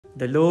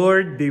The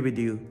Lord be with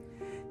you.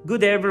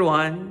 Good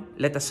everyone,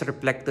 let us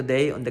reflect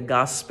today on the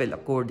Gospel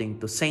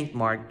according to St.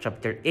 Mark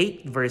chapter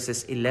 8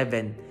 verses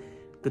 11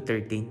 to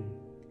 13.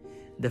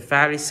 The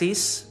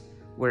Pharisees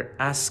were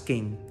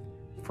asking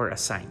for a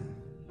sign,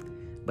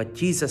 but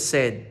Jesus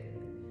said,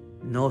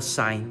 no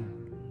sign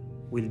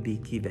will be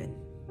given.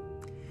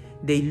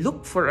 They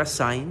looked for a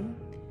sign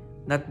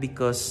not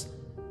because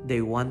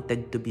they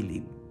wanted to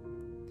believe.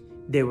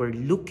 They were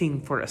looking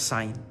for a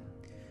sign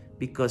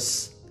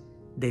because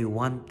they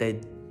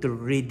wanted to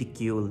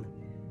ridicule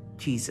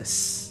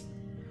Jesus.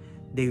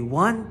 They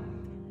want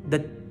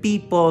that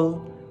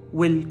people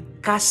will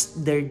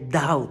cast their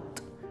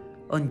doubt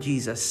on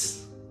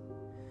Jesus.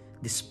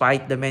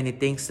 Despite the many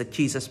things that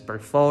Jesus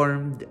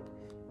performed,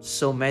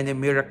 so many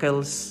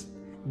miracles,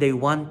 they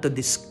want to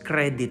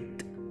discredit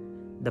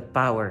the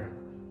power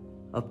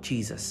of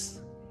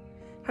Jesus.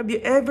 Have you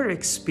ever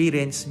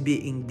experienced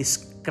being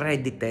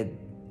discredited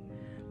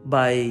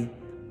by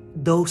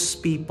those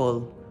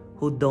people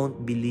who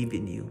don't believe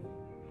in you?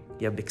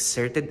 You have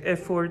exerted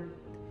effort,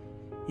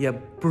 you have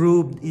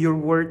proved your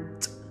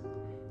worth,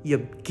 you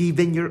have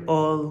given your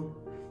all,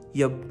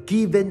 you have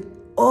given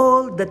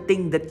all the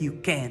thing that you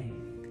can.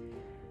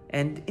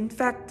 And in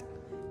fact,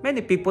 many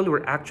people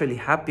were actually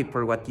happy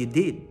for what you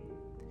did.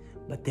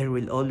 But there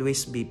will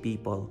always be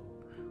people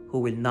who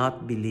will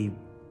not believe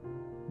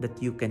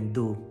that you can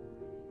do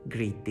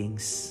great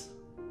things.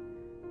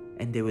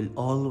 And they will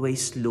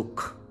always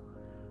look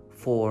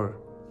for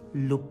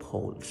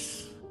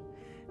loopholes.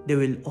 They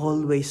will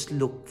always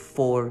look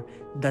for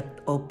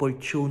that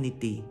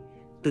opportunity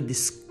to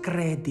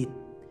discredit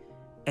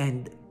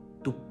and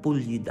to pull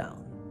you down.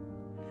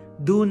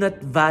 Do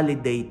not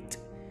validate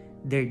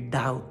their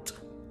doubt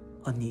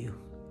on you.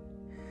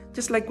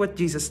 Just like what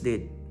Jesus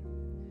did.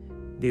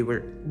 They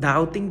were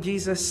doubting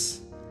Jesus,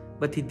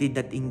 but He did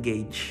not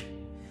engage.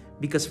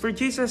 Because for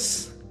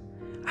Jesus,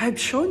 I have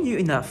shown you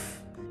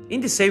enough. In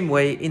the same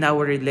way, in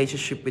our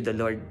relationship with the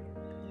Lord,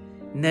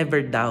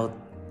 never doubt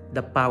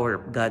the power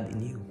of God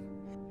in you.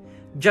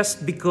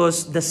 Just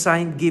because the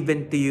sign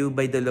given to you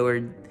by the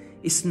Lord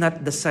is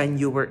not the sign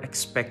you were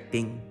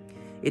expecting,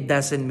 it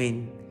doesn't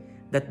mean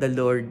that the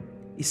Lord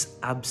is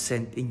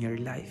absent in your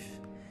life.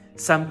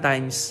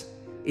 Sometimes,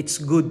 it's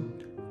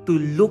good to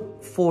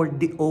look for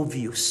the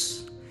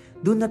obvious.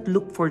 Do not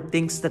look for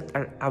things that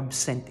are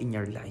absent in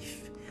your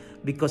life,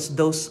 because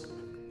those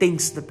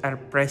things that are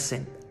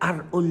present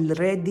are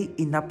already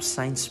enough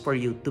signs for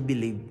you to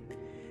believe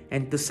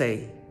and to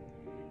say,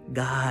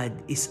 God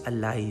is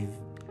alive.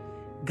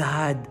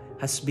 God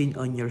has been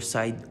on your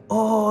side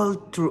all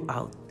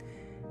throughout.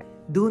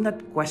 Do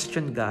not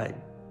question God.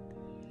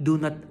 Do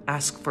not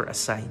ask for a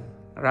sign.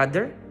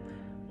 Rather,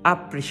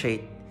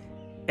 appreciate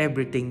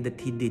everything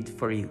that He did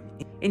for you.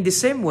 In the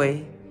same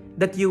way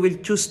that you will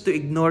choose to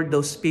ignore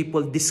those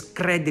people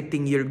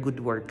discrediting your good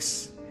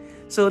works.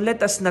 So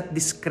let us not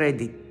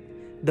discredit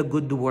the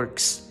good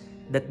works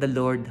that the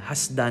Lord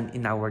has done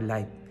in our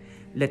life.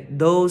 Let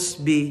those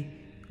be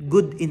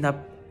good enough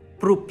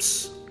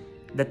proofs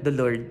that the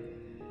Lord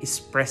is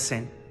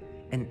present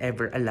and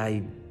ever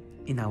alive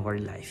in our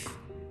life.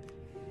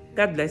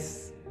 God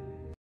bless.